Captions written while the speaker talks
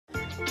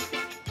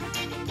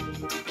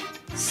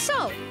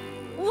So,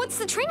 what's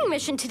the training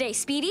mission today,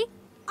 Speedy?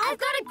 I've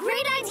got a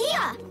great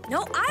idea.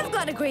 No, I've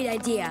got a great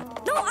idea.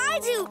 No, I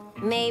do.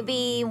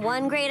 Maybe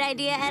one great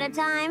idea at a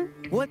time?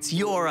 What's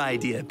your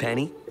idea,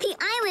 Penny? The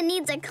island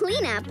needs a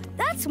cleanup.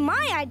 That's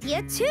my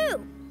idea,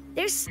 too.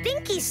 There's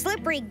stinky,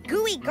 slippery,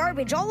 gooey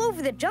garbage all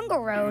over the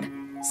jungle road.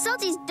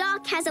 Salty's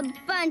dock has a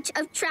bunch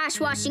of trash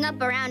washing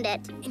up around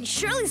it. And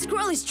Shirley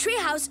Squirrely's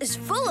treehouse is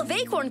full of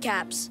acorn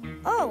caps.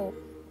 Oh,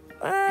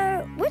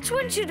 which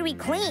one should we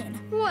clean?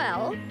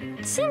 Well,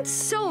 since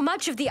so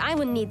much of the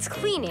island needs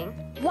cleaning,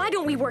 why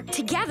don't we work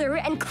together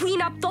and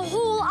clean up the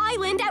whole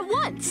island at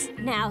once?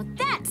 Now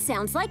that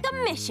sounds like a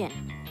mission.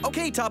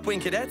 Okay, Top Wing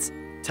Cadets.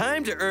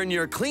 Time to earn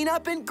your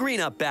cleanup and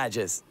green up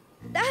badges.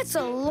 That's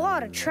a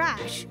lot of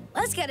trash.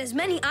 Let's get as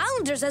many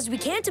islanders as we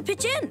can to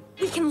pitch in.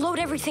 We can load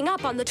everything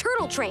up on the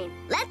turtle train.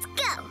 Let's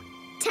go.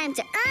 Time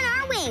to earn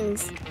our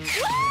wings.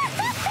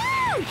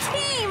 Woo-hoo-hoo!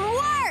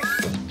 Teamwork!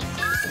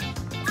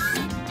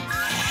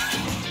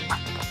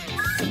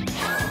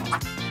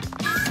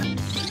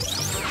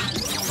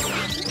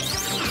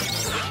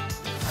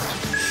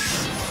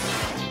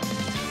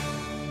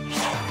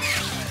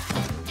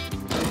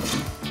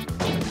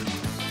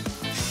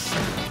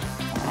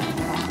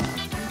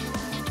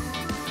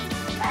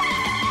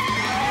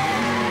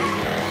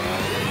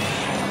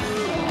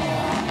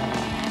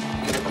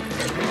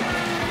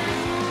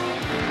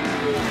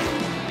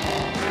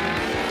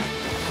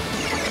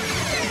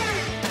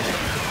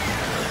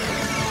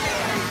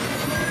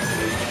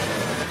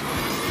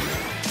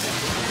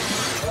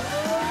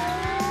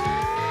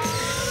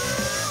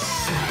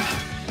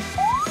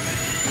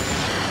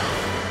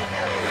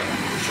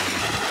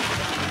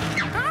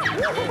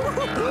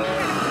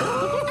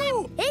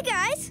 Hey,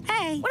 guys.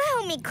 Hey. Want to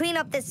help me clean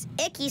up this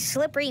icky,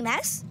 slippery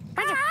mess?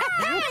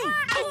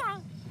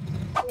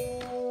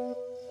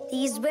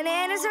 These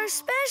bananas are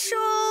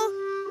special.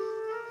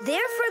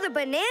 They're for the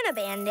banana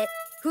bandit,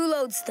 who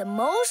loads the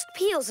most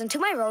peels into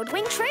my road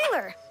wing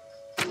trailer.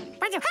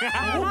 I'm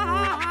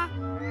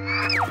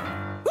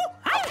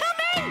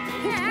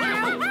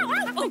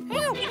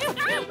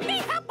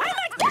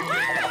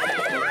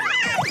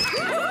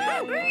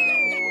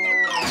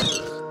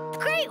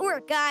Great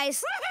work,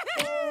 guys.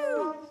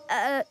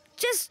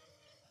 Just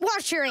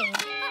wash your ink.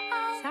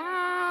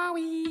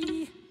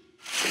 Sorry.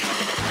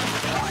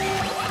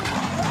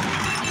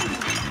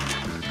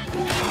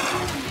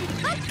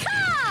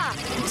 Akka!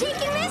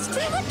 Taking this to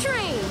the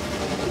train.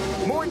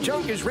 More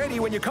junk is ready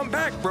when you come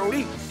back,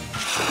 Brody.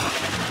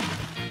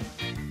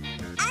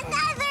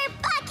 Another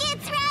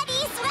bucket's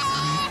ready,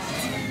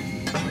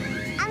 Swift!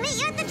 I'll meet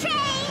you at the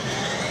train.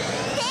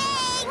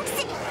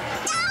 Thanks!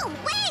 Oh,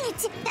 wait!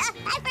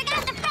 I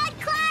forgot the front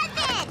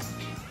closet!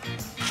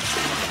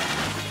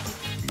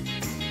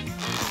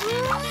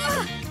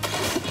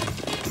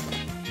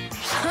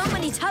 How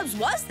many tubs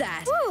was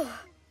that? Whew.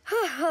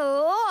 A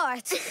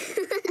lot.